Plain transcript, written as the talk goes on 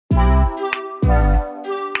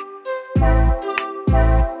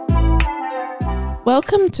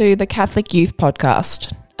Welcome to the Catholic Youth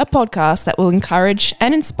Podcast, a podcast that will encourage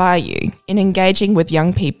and inspire you in engaging with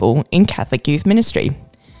young people in Catholic youth ministry.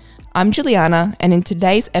 I'm Juliana, and in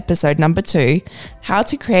today's episode number 2, How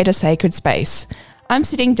to Create a Sacred Space, I'm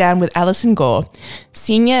sitting down with Alison Gore,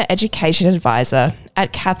 Senior Education Advisor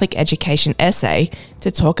at Catholic Education SA, to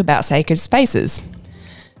talk about sacred spaces.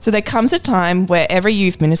 So there comes a time where every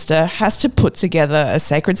youth minister has to put together a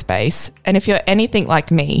sacred space, and if you're anything like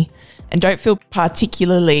me and don't feel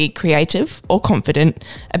particularly creative or confident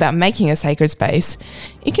about making a sacred space,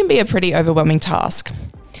 it can be a pretty overwhelming task.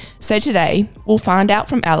 So today, we'll find out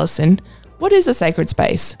from Alison, what is a sacred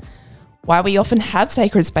space? Why we often have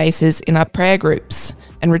sacred spaces in our prayer groups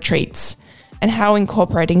and retreats, and how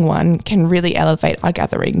incorporating one can really elevate our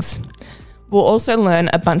gatherings. We'll also learn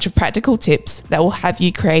a bunch of practical tips that will have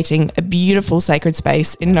you creating a beautiful sacred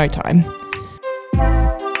space in no time.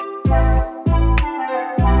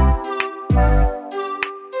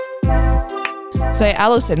 So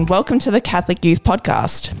Alison, welcome to the Catholic Youth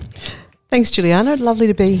Podcast. Thanks, Juliana. Lovely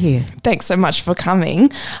to be here. Thanks so much for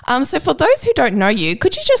coming. So for those who don't know you,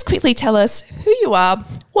 could you just quickly tell us who you are,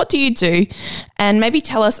 what do you do, and maybe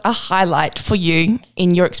tell us a highlight for you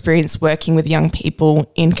in your experience working with young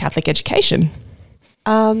people in Catholic education?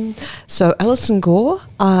 So Alison Gore,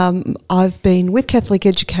 I've been with Catholic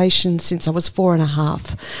education since I was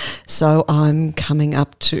 4.5. So I'm coming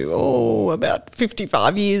up to, about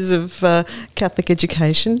 55 years of Catholic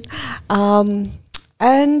education.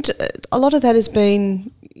 And a lot of that has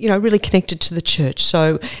been, really connected to the church.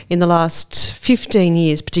 So in the last 15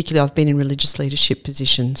 years, particularly, I've been in religious leadership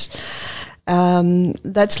positions.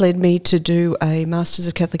 That's led me to do a Masters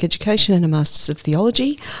of Catholic Education and a Masters of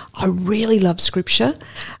Theology. I really love Scripture,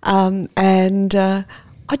 and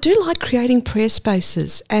I do like creating prayer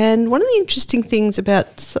spaces. And one of the interesting things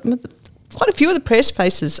about quite a few of the prayer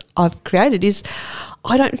spaces I've created is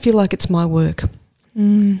I don't feel like it's my work.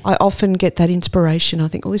 I often get that inspiration. I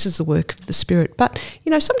think, this is the work of the Spirit. But,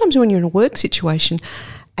 sometimes when you're in a work situation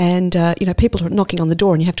and, people are knocking on the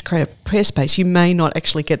door and you have to create a prayer space, you may not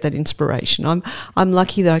actually get that inspiration. I'm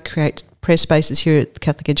lucky that I create prayer spaces here at the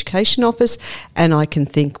Catholic Education Office, and I can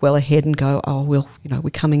think well ahead and go, we're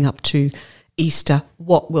coming up to Easter.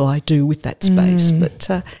 What will I do with that space?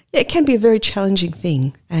 But, it can be a very challenging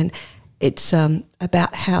thing, and it's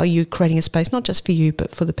about how you're creating a space, not just for you,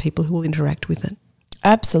 but for the people who will interact with it.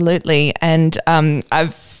 Absolutely. And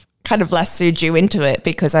I've kind of lassoed you into it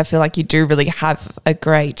because I feel like you do really have a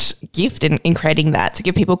great gift in creating that. To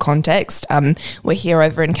give people context, we're here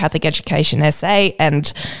over in Catholic Education SA,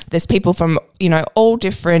 and there's people from, all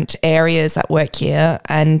different areas that work here,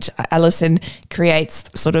 and Alison creates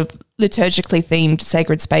sort of liturgically themed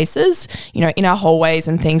sacred spaces, in our hallways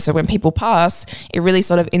and things. So when people pass, it really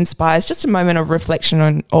sort of inspires just a moment of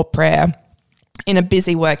reflection or prayer in a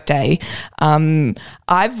busy work day.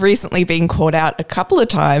 I've recently been called out a couple of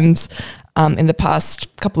times in the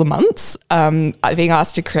past couple of months, being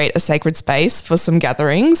asked to create a sacred space for some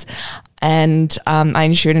gatherings. And I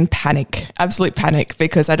ensued in panic, absolute panic,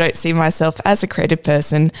 because I don't see myself as a creative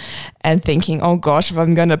person, and thinking, oh gosh, if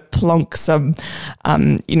I'm going to plonk some,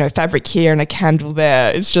 fabric here and a candle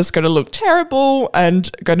there, it's just going to look terrible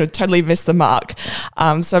and going to totally miss the mark.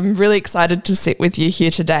 So I'm really excited to sit with you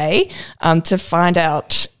here today to find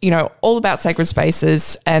out, all about sacred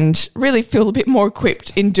spaces and really feel a bit more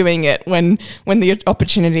equipped in doing it when the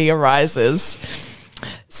opportunity arises.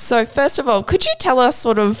 So first of all, could you tell us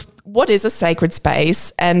sort of what is a sacred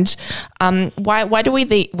space, and why do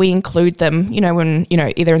we include them, when,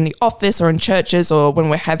 either in the office or in churches, or when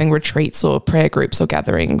we're having retreats or prayer groups or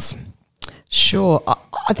gatherings? Sure.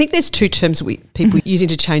 I think there's two terms that people use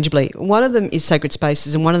interchangeably. One of them is sacred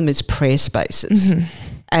spaces and one of them is prayer spaces.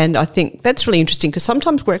 And I think that's really interesting because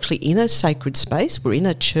sometimes we're actually in a sacred space, we're in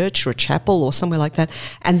a church or a chapel or somewhere like that,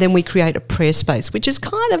 and then we create a prayer space, which is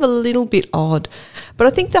kind of a little bit odd. But I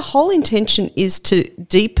think the whole intention is to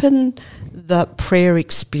deepen the prayer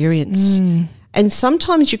experience. And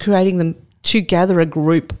sometimes you're creating them to gather a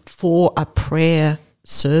group for a prayer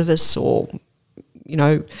service or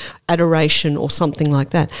adoration or something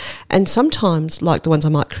like that. And sometimes, like the ones I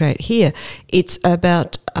might create here, it's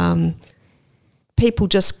about people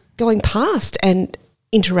just going past and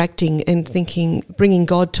interacting and thinking, bringing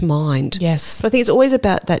God to mind. Yes. But I think it's always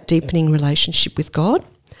about that deepening relationship with God.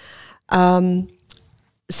 Some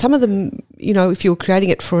of them, if you're creating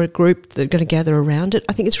it for a group that are going to gather around it,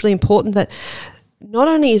 I think it's really important that not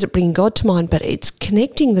only is it bringing God to mind, but it's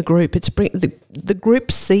connecting the group. It's the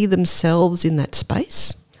group see themselves in that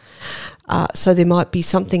space. So there might be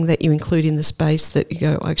something that you include in the space that you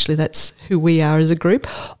go, actually, that's who we are as a group.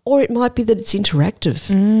 Or it might be that it's interactive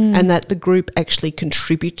and that the group actually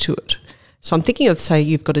contribute to it. So I'm thinking of, say,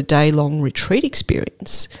 you've got a day-long retreat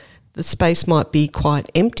experience. The space might be quite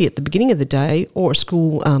empty at the beginning of the day, or a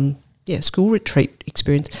school retreat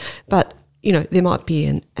experience. But, there might be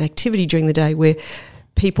an activity during the day where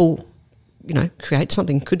people, create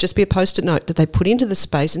something. Could just be a post-it note that they put into the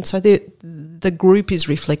space, and so the group is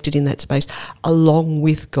reflected in that space along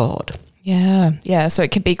with God. Yeah. So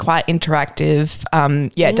it could be quite interactive.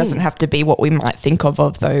 It doesn't have to be what we might think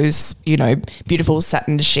of those, beautiful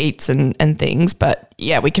satin sheets and things. But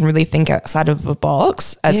yeah, we can really think outside of the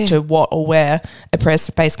box as to what or where a prayer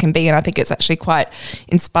space can be. And I think it's actually quite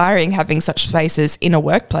inspiring having such spaces in a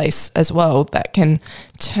workplace as well that can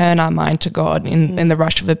turn our mind to God in the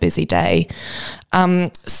rush of a busy day.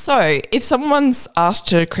 So if someone's asked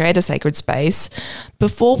to create a sacred space,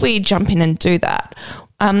 before we jump in and do that,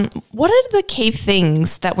 what are the key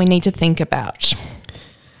things that we need to think about?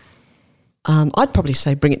 I'd probably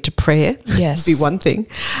say bring it to prayer. Yes. Would be one thing.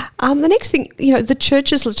 The next thing, the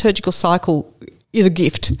church's liturgical cycle is a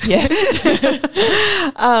gift. Yes.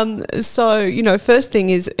 So, first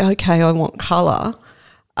thing is, okay, I want colour.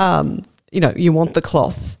 You want the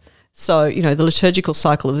cloth. So, the liturgical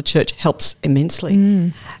cycle of the church helps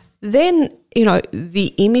immensely. Then,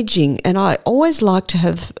 the imaging, and I always like to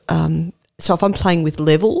have... So if I'm playing with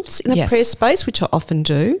levels in a prayer space, which I often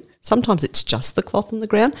do, sometimes it's just the cloth on the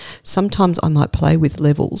ground. Sometimes I might play with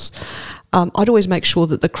levels. I'd always make sure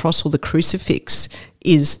that the cross or the crucifix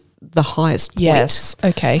is the highest point. Yes,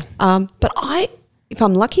 okay. But if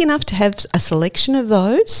I'm lucky enough to have a selection of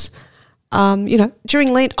those,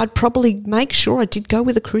 during Lent, I'd probably make sure I did go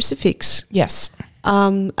with a crucifix. Yes.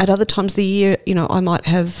 At other times of the year, I might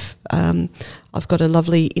have, I've got a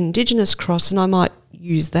lovely Indigenous cross and I might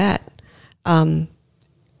use that. It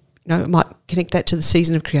might connect that to the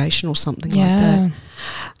season of creation or something like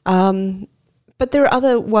that. But there are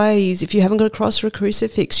other ways. If you haven't got a cross or a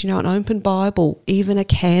crucifix, an open Bible, even a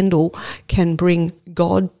candle can bring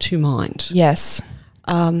God to mind. Yes.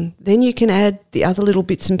 Then you can add the other little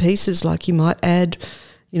bits and pieces, like you might add,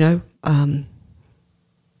 if you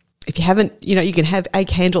haven't, you can have a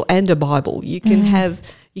candle and a Bible. You can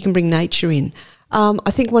you can bring nature in. I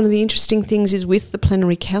think one of the interesting things is with the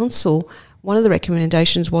plenary council, one of the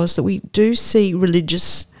recommendations was that we do see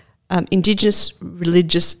Indigenous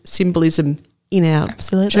religious symbolism in our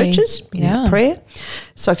churches, in our prayer.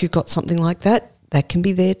 So if you've got something like that, that can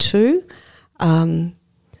be there too. Art,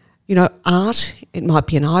 it might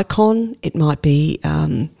be an icon, it might be,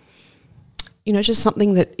 just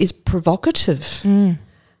something that is provocative.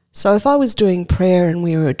 So if I was doing prayer and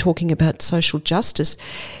we were talking about social justice,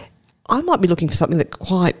 I might be looking for something that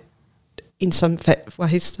quite, in some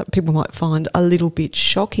ways, people might find a little bit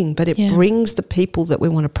shocking, but it brings the people that we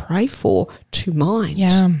want to pray for to mind.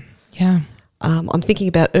 Yeah. I'm thinking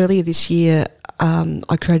about earlier this year,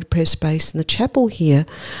 I created a prayer space in the chapel here,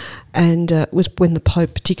 and it was when the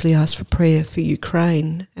Pope particularly asked for prayer for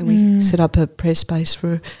Ukraine, and we set up a prayer space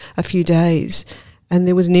for a few days. And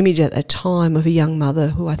there was an image at that time of a young mother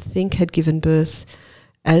who I think had given birth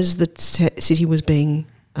as the city was being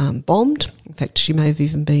bombed. In fact, she may have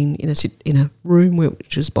even been in a room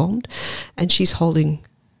which was bombed, and she's holding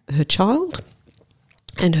her child,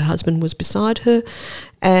 and her husband was beside her,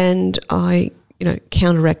 and I,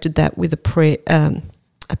 counteracted that with a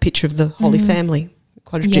picture of the Holy Family,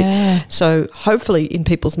 quadrigee. Yeah. So hopefully, in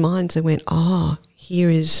people's minds, they went, here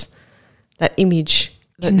is that image.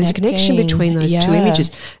 There's a connection between those two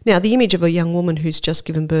images. Now, the image of a young woman who's just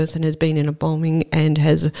given birth and has been in a bombing and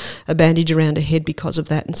has a bandage around her head because of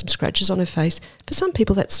that and some scratches on her face, for some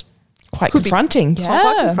people that's quite confronting.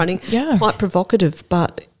 Quite confronting, quite provocative,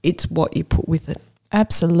 but it's what you put with it.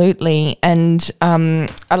 Absolutely. And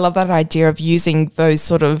I love that idea of using those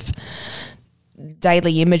sort of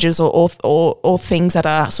daily images or things that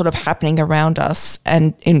are sort of happening around us,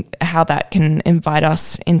 and in how that can invite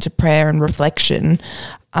us into prayer and reflection,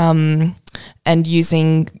 and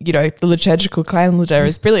using the liturgical calendar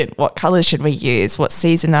is brilliant. What colours should we use? What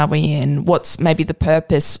season are we in? What's maybe the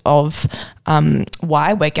purpose of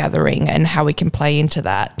why we're gathering, and how we can play into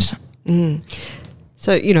that.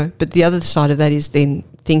 So, but the other side of that is then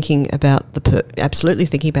thinking about absolutely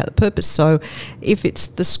thinking about the purpose. So if it's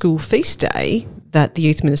the school feast day that the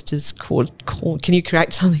youth ministers called, can you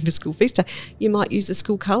create something for school feast day? You might use the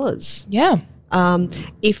school colours. Yeah.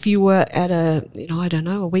 If you were at a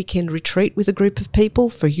weekend retreat with a group of people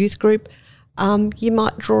for a youth group, you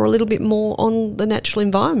might draw a little bit more on the natural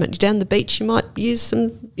environment. Down the beach, you might use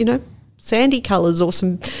some sandy colours or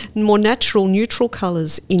some more natural, neutral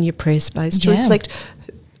colours in your prayer space to reflect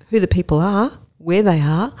who the people are, where they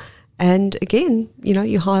are, and again,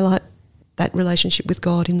 you highlight that relationship with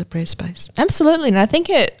God in the prayer space. Absolutely. And I think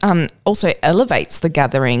it also elevates the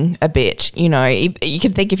gathering a bit. You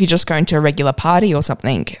can think if you're just going to a regular party or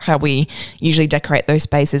something, how we usually decorate those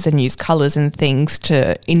spaces and use colours and things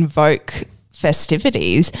to invoke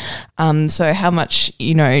festivities. So how much,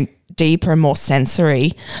 deeper and more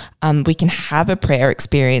sensory we can have a prayer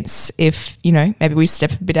experience if, maybe we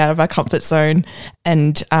step a bit out of our comfort zone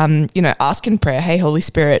and, ask in prayer, hey, Holy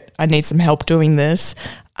Spirit, I need some help doing this.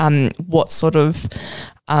 What sort of,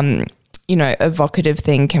 evocative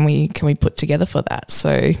thing can we put together for that?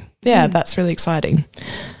 So, that's really exciting.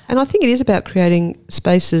 And I think it is about creating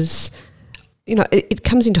spaces, it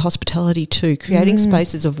comes into hospitality too, creating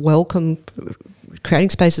spaces of welcome, creating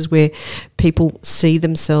spaces where people see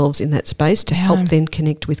themselves in that space to help them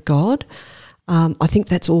connect with God. I think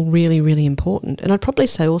that's all really, really important. And I'd probably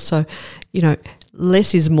say also,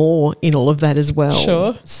 less is more in all of that as well.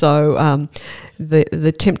 Sure. So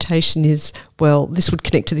the temptation is, well, this would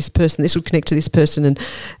connect to this person, this would connect to this person,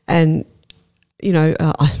 and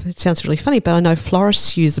it sounds really funny, but I know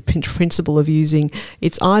florists use the principle of using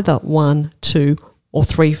it's either 1, 2, or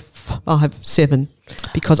 3, 5, 7,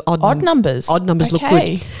 because odd numbers look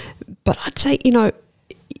good. But I'd say,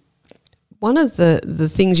 one of the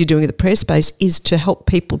things you're doing at the prayer space is to help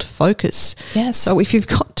people to focus. Yes. So if you've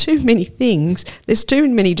got too many things, there's too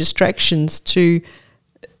many distractions to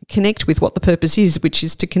connect with what the purpose is, which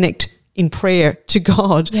is to connect in prayer to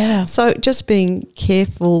God. Yeah. So just being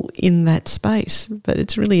careful in that space. But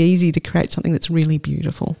it's really easy to create something that's really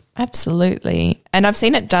beautiful. Absolutely. And I've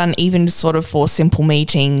seen it done even sort of for simple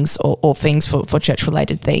meetings or things for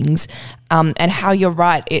church-related things. And how you're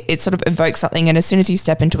right, it sort of evokes something. And as soon as you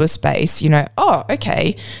step into a space, oh,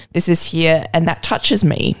 okay, this is here. And that touches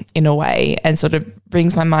me in a way and sort of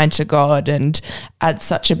brings my mind to God and adds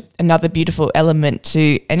such another beautiful element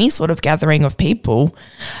to any sort of gathering of people.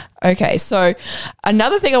 Okay, so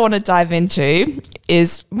another thing I want to dive into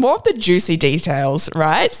is more of the juicy details,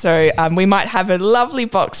 right? So we might have a lovely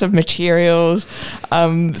box of materials,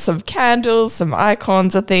 some candles, some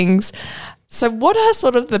icons or things. So what are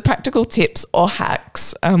sort of the practical tips or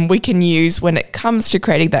hacks we can use when it comes to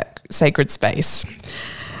creating that sacred space?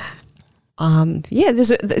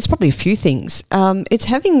 It's probably a few things. It's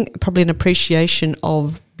having probably an appreciation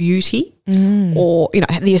of beauty or,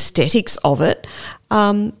 the aesthetics of it.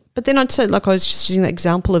 But then I'd say, like I was just using that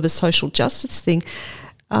example of a social justice thing,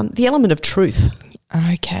 the element of truth.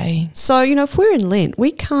 Okay. So, if we're in Lent,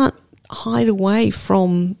 we can't hide away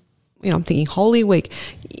from, I'm thinking Holy Week.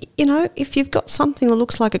 If you've got something that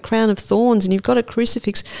looks like a crown of thorns and you've got a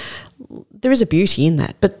crucifix, there is a beauty in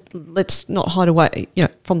that. But let's not hide away,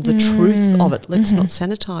 from the truth of it. Let's not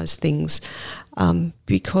sanitize things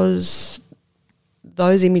because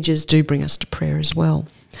those images do bring us to prayer as well.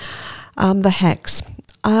 The hacks.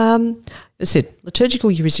 I said,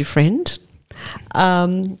 liturgical year is your friend.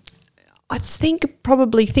 I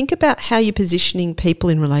think about how you're positioning people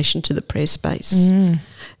in relation to the prayer space.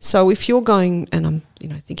 So if you're going, and I'm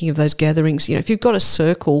thinking of those gatherings, if you've got a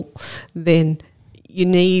circle, then you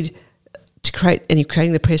need to create, and you're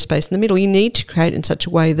creating the prayer space in the middle, you need to create in such a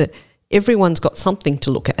way that everyone's got something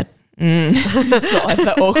to look at. It's not like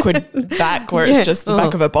the awkward back where it's just the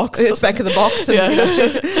back of a box. It's back of the box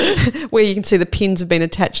and, where you can see the pins have been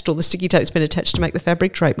attached or the sticky tape's been attached to make the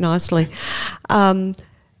fabric drape nicely.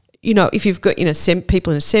 If you've got,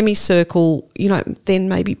 people in a semicircle, then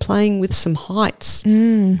maybe playing with some heights.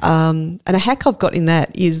 And a hack I've got in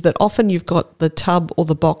that is that often you've got the tub or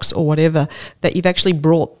the box or whatever that you've actually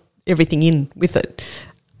brought everything in with it.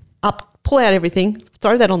 Pull out everything,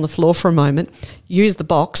 throw that on the floor for a moment, use the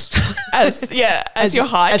box as your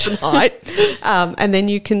height. As a height. And then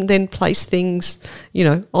you can then place things,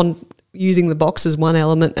 on using the box as one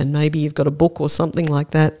element, and maybe you've got a book or something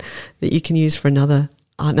like that you can use for another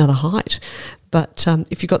height. But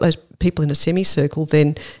if you've got those people in a semicircle,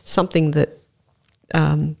 then something that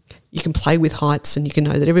you can play with heights and you can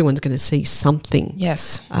know that everyone's going to see something.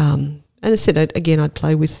 Yes. And I said, again, I'd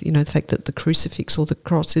play with, the fact that the crucifix or the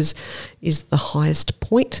cross is the highest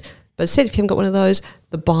point. But I said, if you haven't got one of those,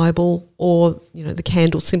 the Bible or, the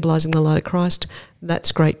candle symbolising the light of Christ,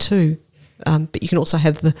 that's great too. But you can also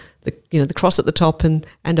have the cross at the top and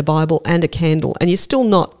a Bible and a candle, and you're still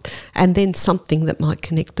not, and then something that might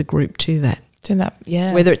connect the group to that. To that,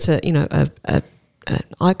 yeah. Whether it's an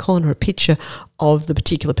icon or a picture of the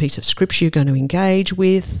particular piece of scripture you're going to engage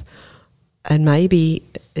with, and maybe,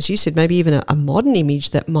 as you said, maybe even a modern image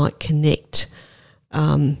that might connect,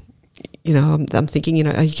 I'm thinking,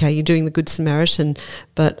 okay, you're doing the Good Samaritan,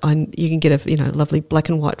 but you can get a, lovely black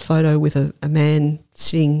and white photo with a man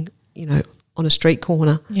sitting, on a street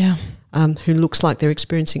corner. Yeah. Who looks like they're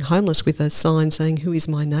experiencing homeless with a sign saying, "Who is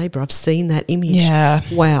my neighbour?" I've seen that image. Yeah.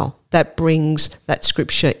 Wow. That brings that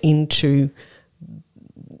scripture into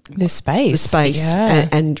the space. Yeah.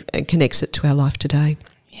 and connects it to our life today.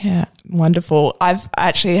 Yeah, wonderful. I've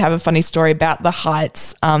actually have a funny story about the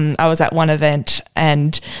heights. I was at one event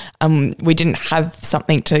and we didn't have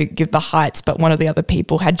something to give the heights, but one of the other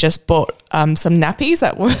people had just bought some nappies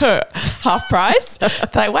that were half price.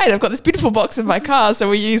 Like, wait, I've got this beautiful box in my car. So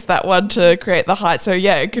we used that one to create the height. So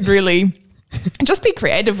yeah, it could really just be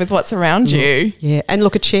creative with what's around you. Yeah, and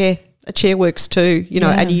look, a chair works too,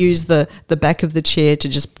 and you use the back of the chair to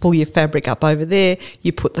just pull your fabric up over there.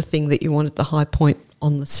 You put the thing that you want at the high point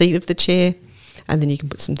on the seat of the chair, and then you can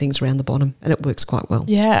put some things around the bottom, and it works quite well.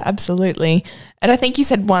 Yeah, absolutely. And I think you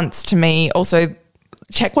said once to me also,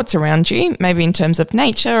 check what's around you, maybe in terms of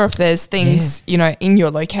nature, or if there's things, in your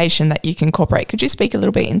location that you can incorporate. Could you speak a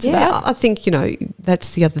little bit into that? Yeah, I think,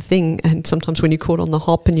 that's the other thing. And sometimes when you're caught on the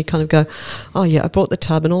hop and you kind of go, oh yeah, I brought the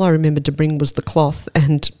tub and all I remembered to bring was the cloth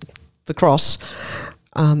and the cross.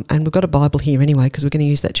 And we've got a Bible here anyway because we're going to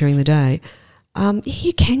use that during the day.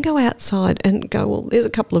 You can go outside and go, well, there's a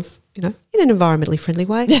couple of, in an environmentally friendly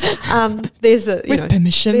way. There's a, with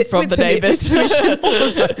permission from the neighbours. All of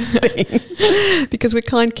those things. Because we're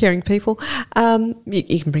kind, caring people.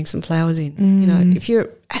 You can bring some flowers in. If you're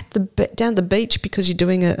at down the beach because you're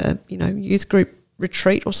doing a youth group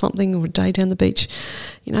retreat or something, or a day down the beach,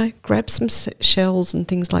 grab some shells and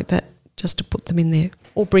things like that just to put them in there.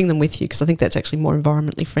 Or bring them with you, because I think that's actually more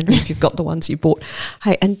environmentally friendly if you've got the ones you bought.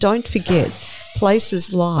 Hey, and don't forget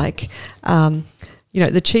places like,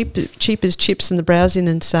 the Cheapers Chips and the Browse Inn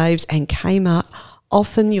and Saves and Kmart.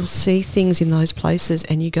 Often you'll see things in those places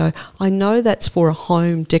and you go, I know that's for a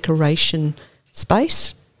home decoration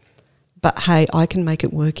space, but hey, I can make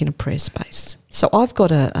it work in a prayer space. So I've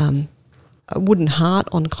got a wooden heart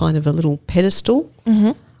on kind of a little pedestal.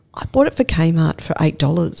 Mm-hmm. I bought it for Kmart for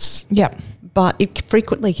 $8. Yeah. But it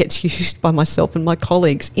frequently gets used by myself and my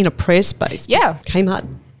colleagues in a prayer space. Yeah. Kmart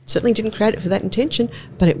certainly didn't create it for that intention,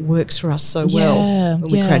 but it works for us so well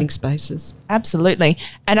when we're creating spaces. Absolutely.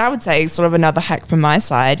 And I would say sort of another hack from my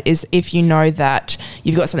side is if you know that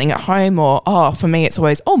you've got something at home or, for me it's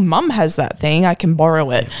always, mum has that thing, I can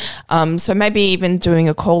borrow it. So maybe even doing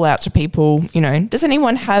a call out to people, does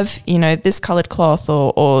anyone have, this coloured cloth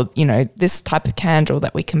or this type of candle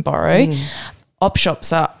that we can borrow? Op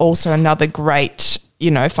shops are also another great,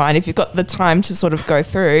 find if you've got the time to sort of go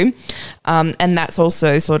through. And that's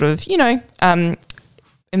also sort of,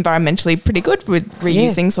 environmentally pretty good with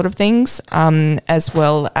reusing sort of things, as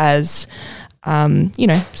well as,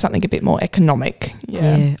 something a bit more economic.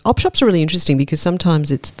 Yeah. Op shops are really interesting because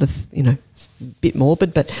sometimes it's the, bit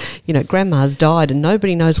morbid, but grandma's died and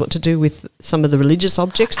nobody knows what to do with some of the religious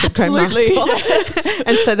objects that grandma's got. Yes.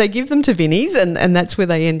 And so they give them to Vinnies and that's where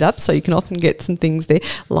they end up. So you can often get some things there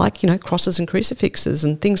like, crosses and crucifixes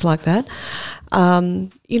and things like that.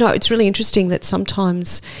 It's really interesting that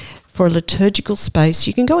sometimes for a liturgical space,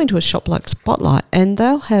 you can go into a shop like Spotlight and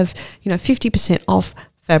they'll have, 50% off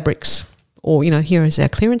fabrics or, here is our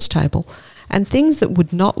clearance table. And things that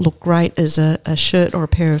would not look great as a shirt or a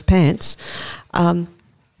pair of pants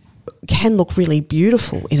can look really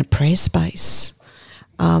beautiful in a prayer space.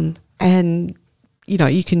 And,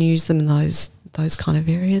 you can use them in those kind of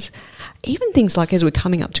areas. Even things like as we're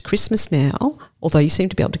coming up to Christmas now, although you seem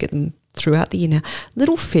to be able to get them throughout the year now,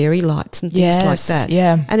 little fairy lights and things like that.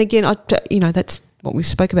 Yeah. And again, that's what we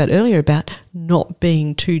spoke about earlier about not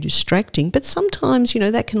being too distracting, but sometimes,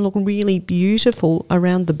 that can look really beautiful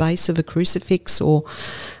around the base of a crucifix or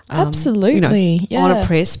absolutely on a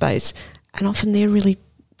prayer space. And often they're really,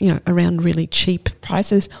 around really cheap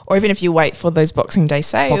prices, or even if you wait for those Boxing Day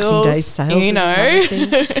sales. And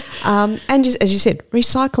just, as you said,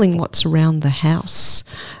 recycling what's around the house.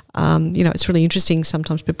 It's really interesting.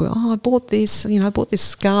 Sometimes people go, I bought this, I bought this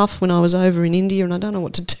scarf when I was over in India and I don't know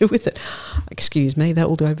what to do with it. Excuse me, that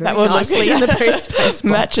will go very nicely in the prayer space.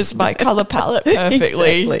 Matches my colour palette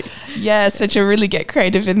perfectly. Exactly. Yeah, so to really get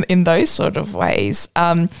creative in those sort of ways.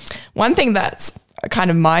 One thing that's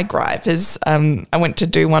kind of my gripe is I went to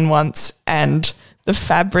do one once and the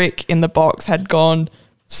fabric in the box had gone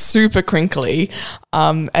super crinkly,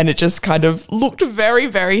 and it just kind of looked very,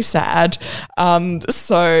 very sad.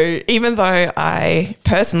 So even though I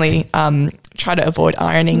personally try to avoid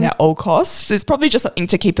ironing at all costs. It's probably just something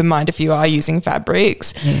to keep in mind if you are using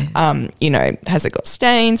fabrics. Yeah. Has it got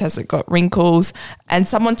stains? Has it got wrinkles? And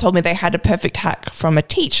someone told me they had a perfect hack from a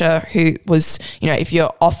teacher who was, if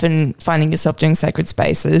you're often finding yourself doing sacred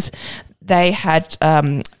spaces, they had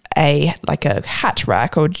a hat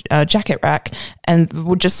rack or a jacket rack and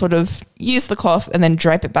would just sort of use the cloth and then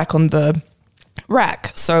drape it back on the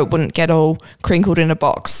rack so it wouldn't get all crinkled in a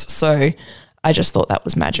box. So I just thought that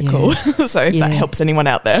was magical. Yeah. So if that helps anyone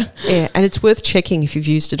out there. Yeah, and it's worth checking if you've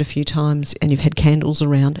used it a few times and you've had candles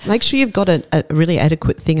around. Make sure you've got a really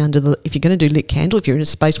adequate thing under if you're going to do lit candle, if you're in a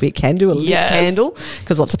space where you can do a lit candle,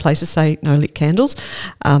 because lots of places say no lit candles,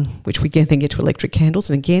 which we then get to electric candles.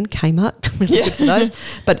 And again, Kmart, really good for those.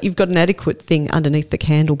 But you've got an adequate thing underneath the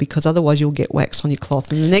candle, because otherwise you'll get wax on your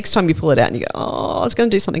cloth. And the next time you pull it out and you go, oh, I was going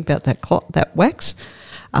to do something about that wax.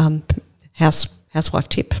 Housewife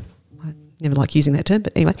tip. Never like using that term,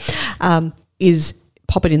 but anyway, is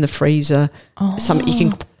pop it in the freezer. You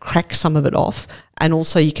can crack some of it off, and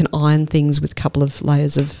also you can iron things with a couple of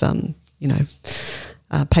layers of,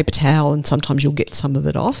 paper towel, and sometimes you'll get some of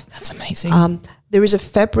it off. That's amazing. There is a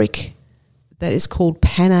fabric that is called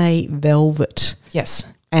Panay Velvet. Yes.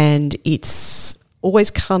 And it's always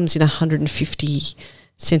comes in 150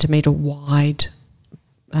 centimetre wide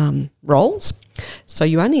rolls. So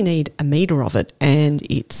you only need a metre of it, and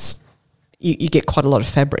it's you get quite a lot of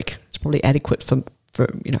fabric. It's probably adequate for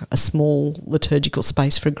a small liturgical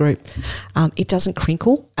space for a group. It doesn't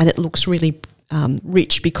crinkle, and it looks really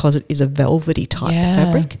rich because it is a velvety type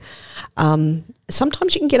fabric.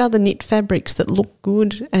 Sometimes you can get other knit fabrics that look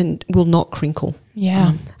good and will not crinkle.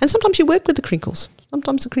 Yeah. And sometimes you work with the crinkles.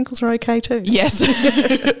 Sometimes the crinkles are okay too. Yes.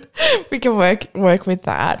 We can work with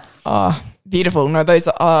that. Oh, beautiful. No, those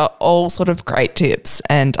are all sort of great tips,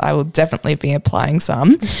 and I will definitely be applying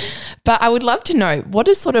some. But I would love to know, what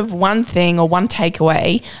is sort of one thing or one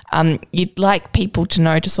takeaway you'd like people to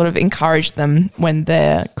know to sort of encourage them when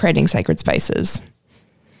they're creating sacred spaces?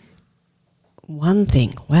 One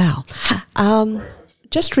thing, wow.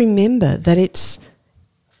 Just remember that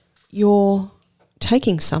you're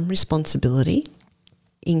taking some responsibility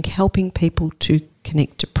in helping people to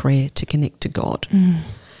connect to prayer, to connect to God.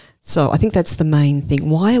 So I think that's the main thing.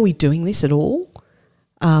 Why are we doing this at all?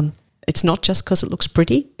 It's not just because it looks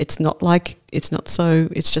pretty. It's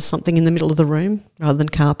just something in the middle of the room rather than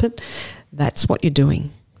carpet. That's what you're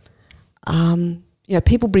doing.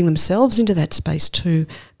 People bring themselves into that space too,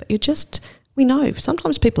 but we know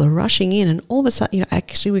sometimes people are rushing in, and all of a sudden,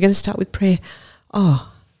 actually we're going to start with prayer.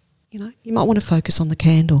 You might want to focus on the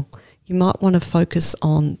candle. You might want to focus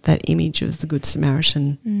on that image of the Good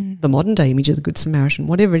Samaritan, the modern day image of the Good Samaritan,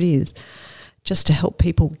 whatever it is, just to help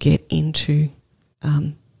people get into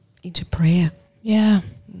prayer. Yeah.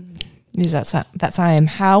 Yes, that's I am.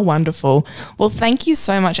 How wonderful. Well, thank you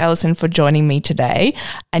so much, Alison, for joining me today.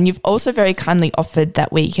 And you've also very kindly offered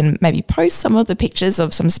that we can maybe post some of the pictures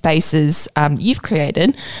of some spaces you've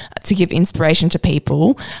created to give inspiration to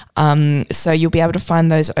people. So you'll be able to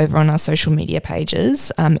find those over on our social media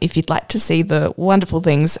pages if you'd like to see the wonderful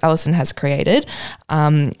things Alison has created,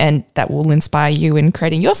 and that will inspire you in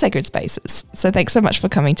creating your sacred spaces. So thanks so much for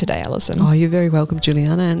coming today, Alison. Oh, you're very welcome,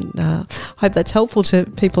 Juliana, and hope that's helpful to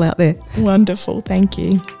people out there. Wonderful. Thank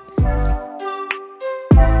you.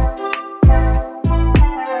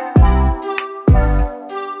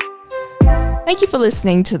 Thank you for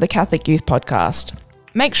listening to the Catholic Youth Podcast.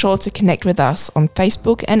 Make sure to connect with us on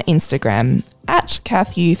Facebook and Instagram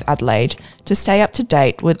 @Cath Youth Adelaide to stay up to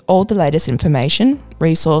date with all the latest information,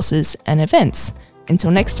 resources and events. Until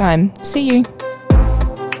next time, see you.